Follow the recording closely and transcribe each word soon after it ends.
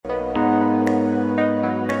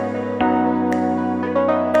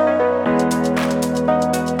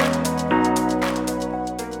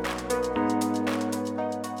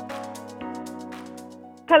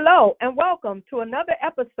Hello and welcome to another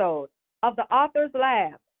episode of the Author's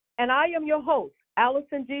Lab. And I am your host,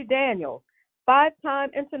 Allison G. Daniels, five-time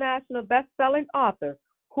international best-selling author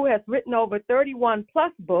who has written over 31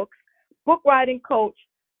 plus books, book writing coach,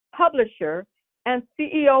 publisher, and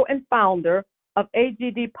CEO and founder of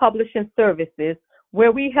AGD Publishing Services,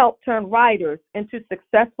 where we help turn writers into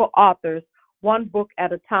successful authors one book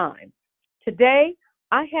at a time. Today,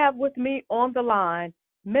 I have with me on the line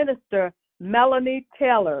Minister Melanie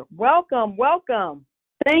Taylor. Welcome, welcome.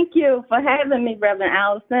 Thank you for having me, Reverend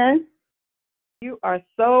Allison. You are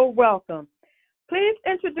so welcome. Please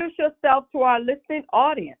introduce yourself to our listening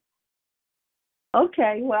audience.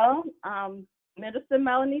 Okay, well, Minister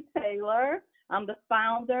Melanie Taylor. I'm the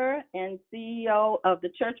founder and CEO of the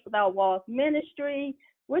Church Without Walls Ministry,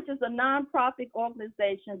 which is a nonprofit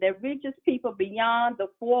organization that reaches people beyond the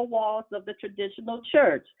four walls of the traditional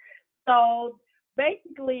church. So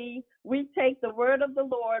basically, we take the word of the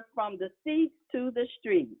Lord from the seats to the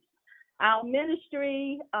streets. Our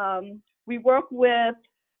ministry, we work with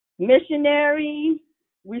missionaries.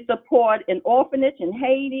 We support an orphanage in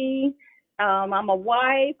Haiti. I'm a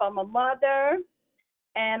wife, I'm a mother,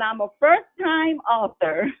 and I'm a first-time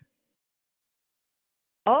author.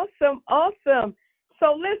 Awesome, awesome.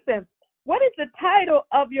 So listen, what is the title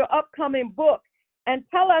of your upcoming book? And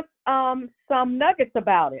tell us some nuggets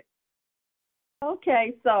about it.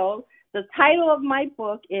 Okay, so the title of my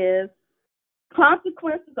book is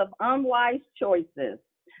Consequences of Unwise Choices.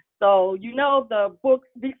 So, you know, the book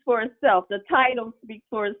speaks for itself. The title speaks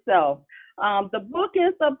for itself. The book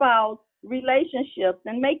is about relationships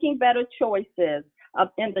and making better choices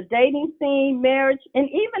in the dating scene, marriage, and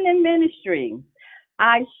even in ministry.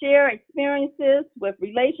 I share experiences with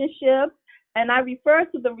relationships, and I refer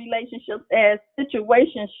to the relationships as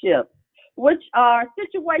situationships, which are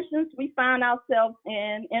situations we find ourselves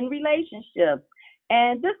in relationships.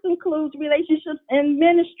 And this includes relationships in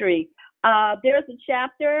ministry. There's a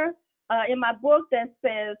chapter in my book that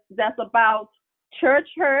says that's about church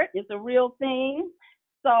hurt is a real thing.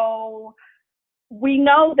 So we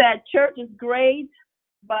know that church is great,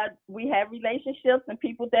 but we have relationships and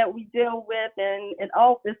people that we deal with, and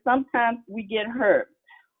sometimes we get hurt.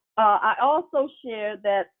 I also share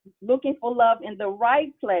that looking for love in the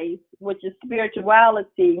right place, which is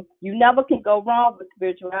spirituality, you never can go wrong with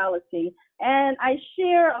spirituality. And I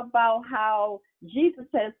share about how Jesus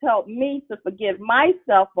has helped me to forgive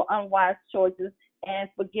myself for unwise choices and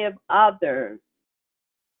forgive others.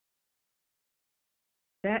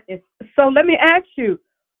 So let me ask you,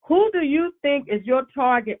 who do you think is your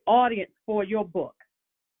target audience for your book?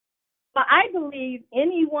 But I believe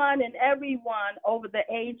anyone and everyone over the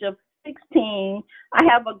age of 16. I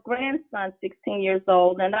have a grandson, 16 years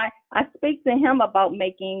old, and I speak to him about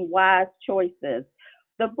making wise choices.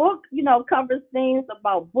 The book, covers things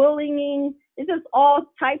about bullying. It's just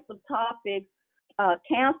all types of topics,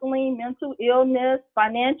 counseling, mental illness,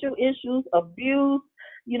 financial issues, abuse.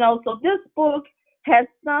 So this book has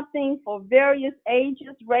something for various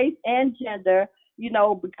ages, race, and gender,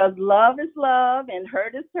 because love is love and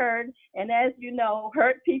hurt is hurt. And as you know,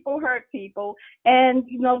 hurt people. And,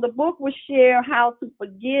 the book will share how to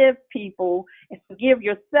forgive people and forgive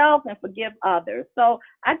yourself and forgive others. So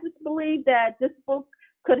I just believe that this book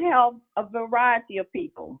could help a variety of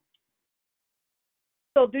people.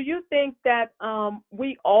 So do you think that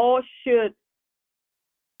we all should,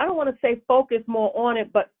 I don't want to say focus more on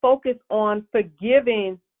it, but focus on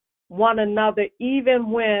forgiving one another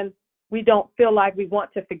even when we don't feel like we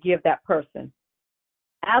want to forgive that person?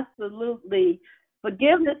 Absolutely.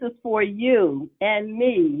 Forgiveness is for you and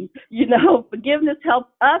me. Forgiveness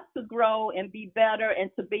helps us to grow and be better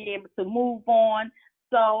and to be able to move on.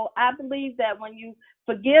 So I believe that when you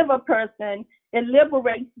forgive a person, it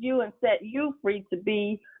liberates you and set you free to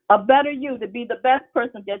be a better you, to be the best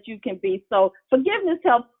person that you can be. So forgiveness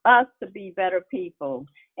helps us to be better people.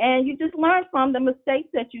 And you just learn from the mistakes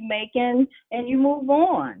that you make and you move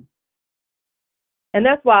on. And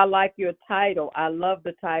that's why I like your title. I love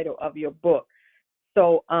the title of your book.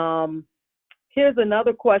 So here's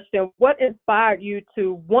another question. What inspired you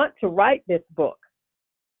to want to write this book?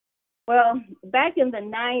 Well, back in the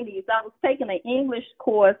 90s, I was taking an English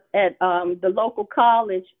course at the local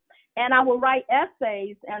college, and I would write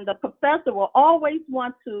essays, and the professor will always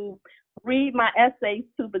want to read my essays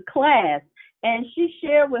to the class. And she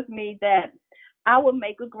shared with me that I would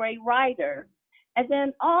make a great writer. And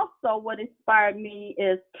then also what inspired me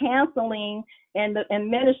is counseling in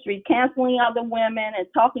ministry, counseling other women and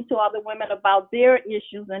talking to other women about their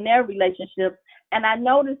issues and their relationships. And I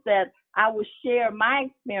noticed that I would share my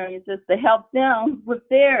experiences to help them with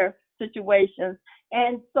their situations.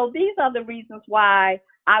 And so these are the reasons why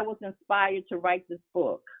I was inspired to write this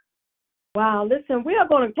book. Wow, listen, we are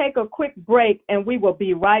going to take a quick break and we will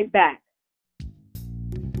be right back.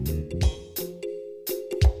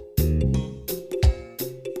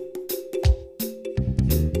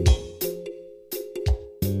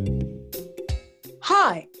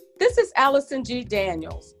 Hi, this is Allison G.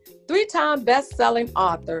 Daniels, three-time best-selling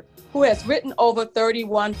author who has written over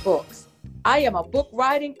 31 books. I am a book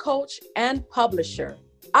writing coach and publisher.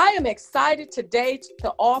 I am excited today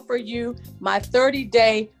to offer you my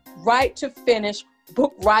 30-day Write to Finish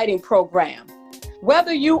book writing program.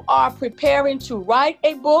 Whether you are preparing to write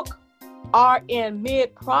a book, are in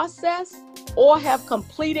mid-process, or have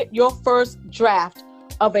completed your first draft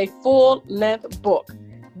of a full-length book,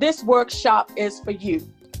 this workshop is for you.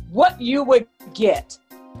 What you would get: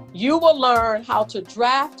 you will learn how to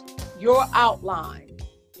draft your outline,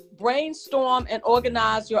 brainstorm and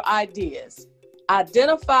organize your ideas,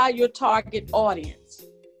 identify your target audience,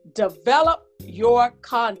 develop your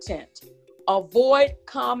content, avoid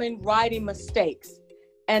common writing mistakes,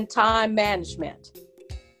 and time management.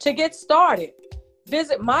 To get started,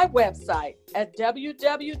 visit my website at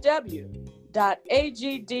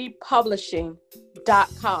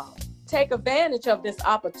www.agdpublishing.com. Take advantage of this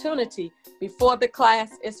opportunity before the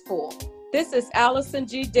class is full. This is Allison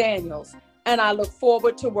G. Daniels, and I look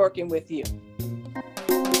forward to working with you.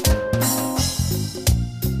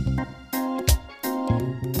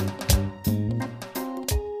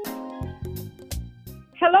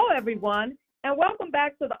 Hello, everyone, and welcome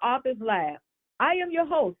back to the Author's Lab. I am your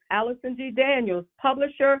host, Allison G. Daniels,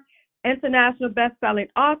 publisher, international best-selling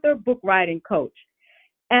author, book writing coach.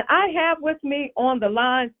 And I have with me on the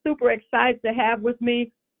line, super excited to have with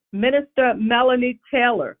me, Minister Melanie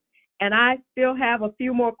Taylor. And I still have a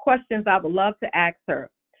few more questions I would love to ask her.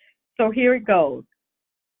 So here it goes.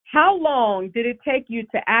 How long did it take you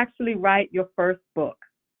to actually write your first book?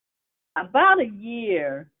 About a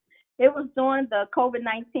year. It was during the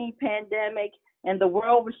COVID-19 pandemic, and the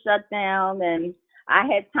world was shut down, and I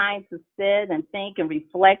had time to sit and think and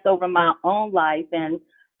reflect over my own life, and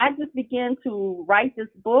I just began to write this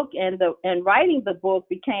book, and writing the book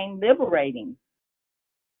became liberating.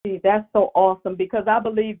 That's so awesome, because I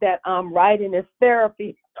believe that writing is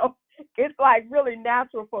therapy. So it's like really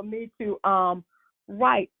natural for me to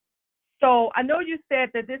write. So I know you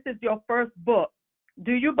said that this is your first book.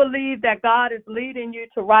 Do you believe that God is leading you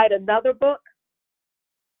to write another book?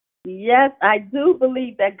 Yes, I do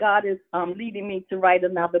believe that God is leading me to write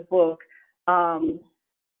another book. I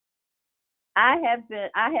have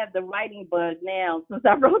the writing bug now since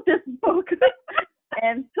I wrote this book.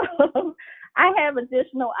 And so I have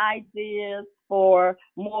additional ideas for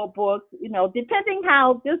more books, depending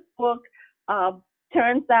how this book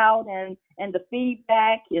turns out and the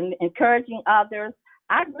feedback and encouraging others.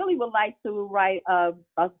 I really would like to write a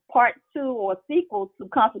part 2 or a sequel to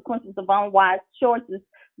Consequences of Unwise Choices,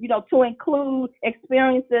 to include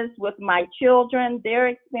experiences with my children, their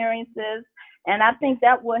experiences, and I think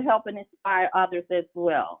that will help and inspire others as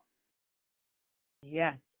well.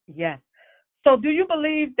 Yes. So do you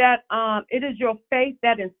believe that it is your faith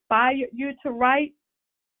that inspired you to write?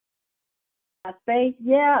 My faith,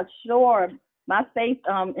 yeah, sure. My faith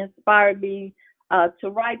inspired me to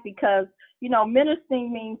write because,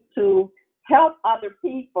 ministering means to help other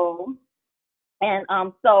people. And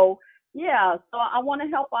so I want to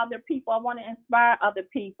help other people. I want to inspire other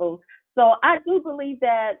people. So I do believe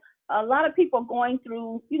that a lot of people are going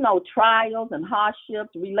through, trials and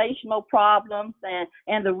hardships, relational problems,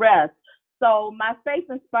 and the rest. So my faith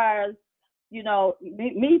inspires,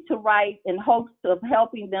 me to write in hopes of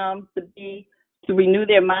helping them to renew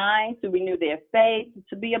their mind, to renew their faith,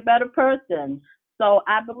 to be a better person. So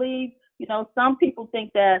I believe, some people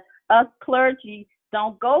think that us clergy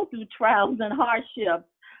don't go through trials and hardships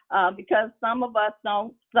because some of us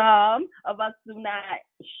do not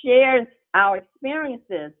share our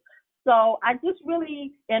experiences. So I just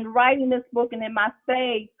really, in writing this book and in my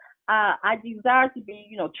faith, I desire to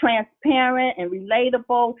be, transparent and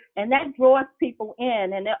relatable, and that draws people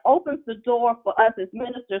in, and it opens the door for us as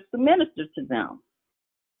ministers to minister to them.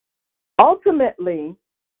 Ultimately,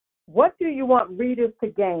 what do you want readers to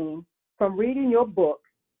gain from reading your book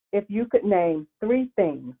if you could name 3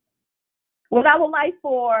 things? What I would like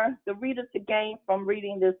for the readers to gain from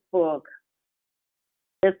reading this book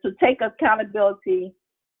is to take accountability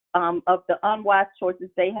of the unwise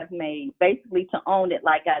choices they have made, basically to own it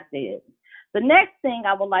like I did. The next thing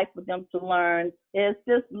I would like for them to learn is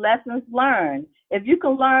just lessons learned. If you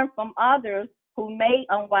can learn from others who made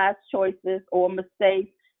unwise choices or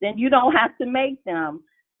mistakes, then you don't have to make them.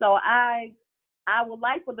 So I I would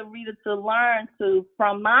like for the reader to learn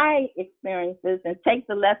from my experiences and take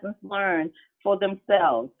the lessons learned for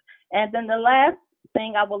themselves. And then the last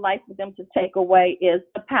thing I would like for them to take away is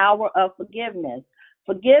the power of forgiveness.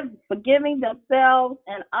 Forgiving themselves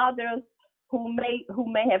and others who may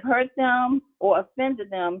have hurt them or offended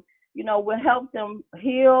them, will help them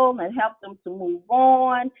heal and help them to move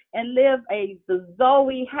on and live the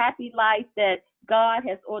Zoe happy life that God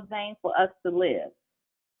has ordained for us to live.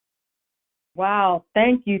 Wow,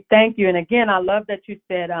 thank you. And again, I love that you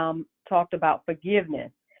said talked about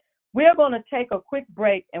forgiveness. We're going to take a quick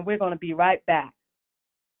break, and we're going to be right back.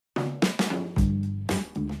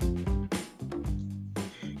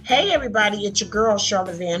 Hey everybody, it's your girl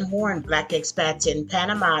Charlotte Van Horn, Black Expats in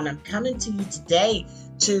Panama, and I'm coming to you today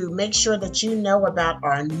to make sure that you know about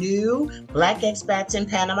our new Black Expats in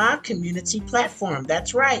Panama community platform.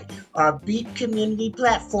 That's right, our BEAT community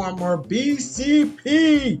platform, or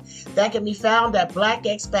BCP. That can be found at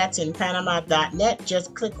blackexpatsinpanama.net.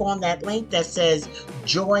 Just click on that link that says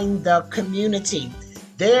Join the Community.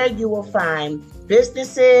 There you will find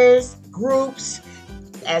businesses, groups.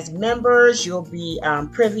 As members, you'll be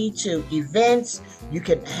privy to events. You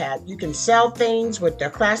can sell things with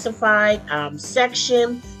the classified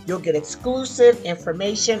section. You'll get exclusive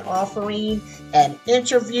information offering and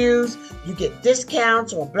interviews. You get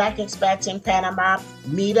discounts on Black Expats in Panama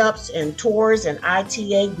meetups and tours and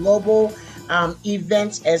ITA global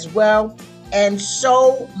events as well, and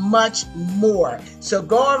so much more. So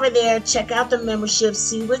go over there, check out the membership,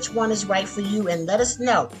 see which one is right for you, and let us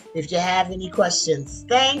know if you have any questions.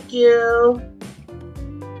 Thank you.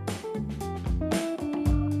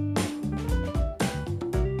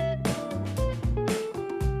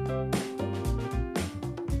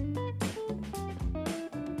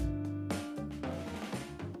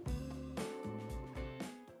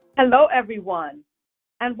 Hello, everyone,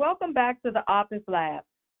 and welcome back to the Authors Lab.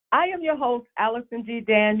 I am your host, Allison G.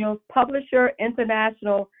 Daniels, publisher,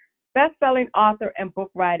 international best-selling author, and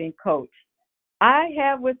book writing coach. I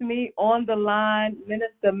have with me on the line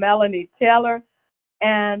Minister Melanie Taylor,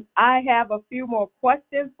 and I have a few more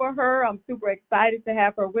questions for her. I'm super excited to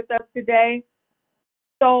have her with us today.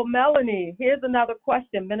 So, Melanie, here's another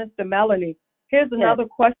question. Minister Melanie, here's another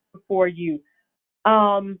question for you.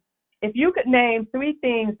 If you could name 3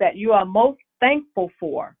 things that you are most thankful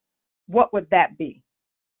for, what would that be?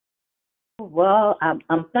 Well, I'm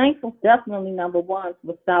thankful, definitely, number one,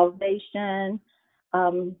 for salvation.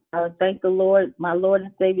 I thank the Lord, my Lord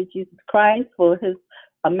and Savior Jesus Christ, for his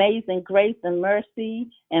amazing grace and mercy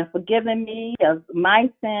and forgiving me of my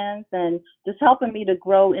sins and just helping me to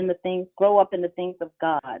grow up in the things of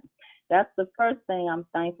God. That's the first thing I'm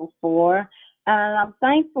thankful for. And I'm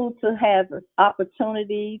thankful to have this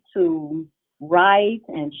opportunity to write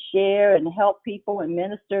and share and help people and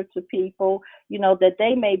minister to people, that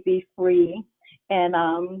they may be free. And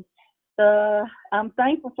I'm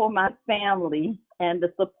thankful for my family and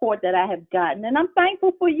the support that I have gotten. And I'm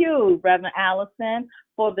thankful for you, Reverend Allison,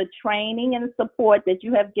 for the training and the support that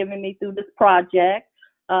you have given me through this project.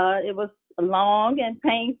 It was long and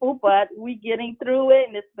painful, but we're getting through it,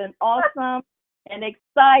 and it's been awesome and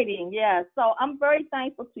exciting. Yeah, so I'm very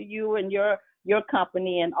thankful to you and your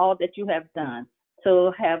company and all that you have done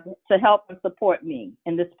to help and support me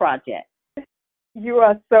in this project. You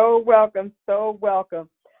are so welcome, so welcome.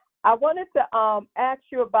 I wanted to ask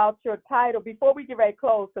you about your title before we get ready to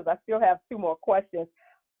close, because I still have 2 more questions.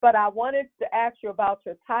 But I wanted to ask you about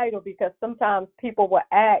your title, because sometimes people will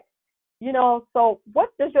ask, so what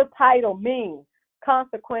does your title mean?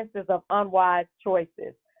 Consequences of Unwise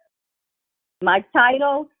Choices. My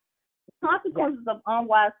title, Consequences of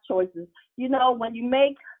Unwise Choices. When you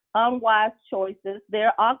make unwise choices,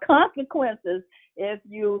 there are consequences. If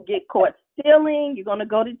you get caught stealing, you're going to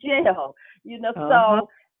go to jail. So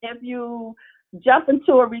if you jump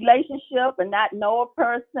into a relationship and not know a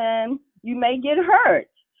person, you may get hurt.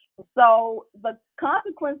 So the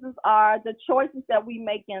consequences are the choices that we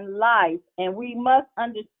make in life, and we must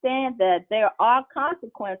understand that there are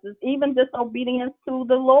consequences, even disobedience to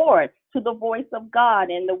the Lord, to the voice of God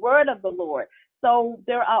and the word of the Lord. So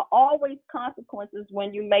there are always consequences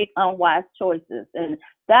when you make unwise choices, and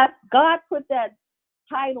that God put that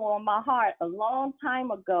title on my heart a long time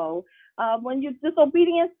ago. When you're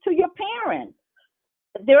disobedient to your parents,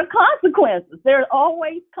 there are consequences. There are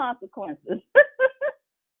always consequences.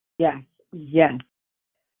 Yes.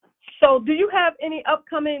 So do you have any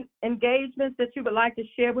upcoming engagements that you would like to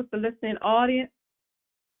share with the listening audience?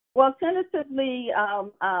 Well, tentatively,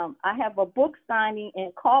 I have a book signing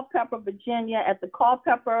in Culpeper, Virginia at the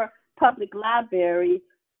Culpeper Public Library,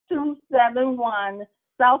 271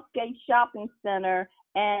 Southgate Shopping Center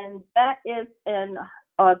and that is in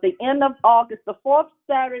the end of August, the fourth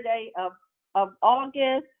Saturday of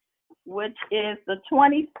August, which is the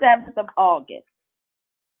 27th of August.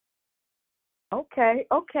 Okay.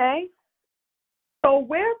 So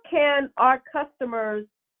where can our customers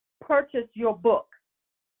purchase your book?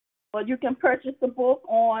 Well, you can purchase the book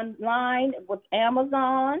online with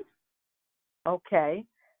Amazon. Okay.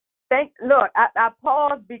 Look, I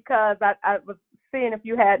paused because I was seeing if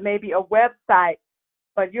you had maybe a website,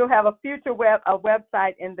 but you'll have a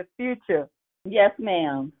website in the future. Yes,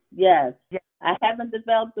 ma'am. Yes. Yes. I haven't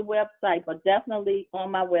developed the website, but definitely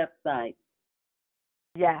on my website.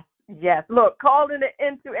 Yes. Look, calling it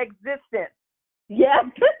into existence. Yes.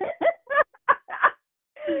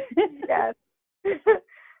 Yes.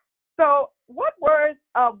 So, what words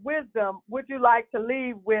of wisdom would you like to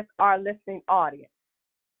leave with our listening audience?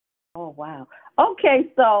 Oh, wow.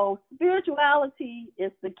 Okay, so spirituality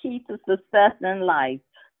is the key to success in life.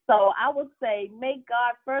 So I would say make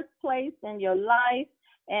God first place in your life.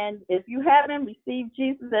 And if you haven't received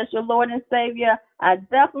Jesus as your Lord and Savior, I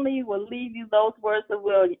definitely will leave you those words of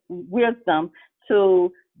wisdom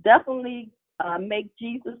to definitely make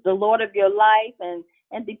Jesus the Lord of your life and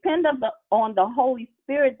depend on the Holy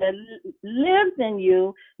Spirit that lives in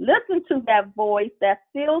you. Listen to that voice, that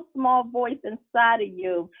still small voice inside of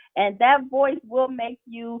you, and that voice will make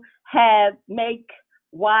you make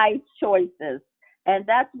wise choices. And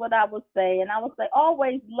that's what I would say. And I would say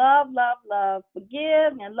always love,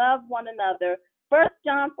 forgive, and love one another. 1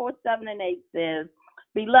 John 4:7-8 says,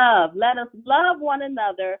 Beloved, let us love one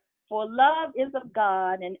another, for love is of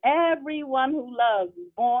God, and everyone who loves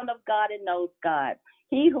is born of God and knows God.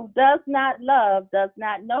 He who does not love does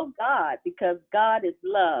not know God, because God is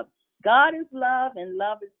love. God is love, and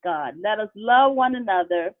love is God. Let us love one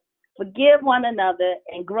another, forgive one another,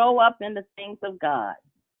 and grow up in the things of God.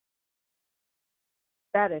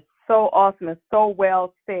 That is so awesome and so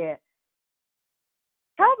well said.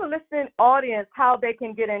 Tell the listening audience how they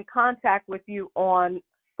can get in contact with you on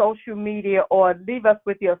social media, or leave us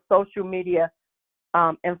with your social media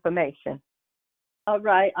information. All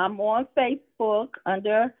right. I'm on Facebook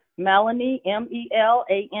under Melanie, Melanie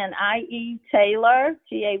Taylor,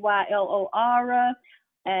 Taylor.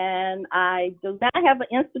 And I do not have an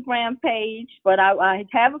Instagram page, but I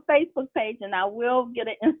have a Facebook page, and I will get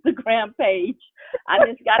an Instagram page. I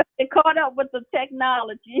just got to get caught up with the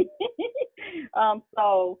technology.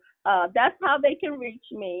 So that's how they can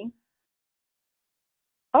reach me.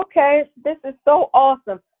 Okay, this is so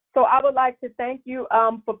awesome. So I would like to thank you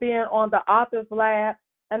for being on the Authors Lab,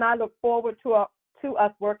 and I look forward to us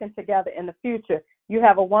working together in the future. You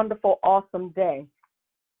have a wonderful, awesome day.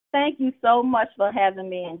 Thank you so much for having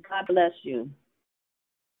me, and God bless you.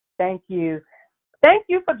 Thank you. Thank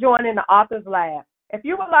you for joining the Authors Lab. If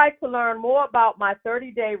you would like to learn more about my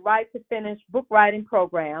 30-day Write to Finish book writing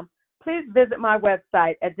program, please visit my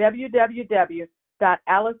website at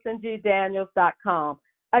www.AlisonGDaniels.com.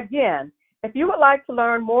 Again, if you would like to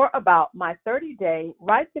learn more about my 30-day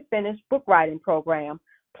Write to Finish book writing program,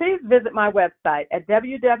 please visit my website at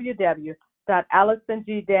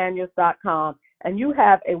www.AlisonGDaniels.com. And you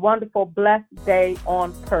have a wonderful, blessed day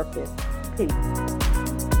on purpose. Peace.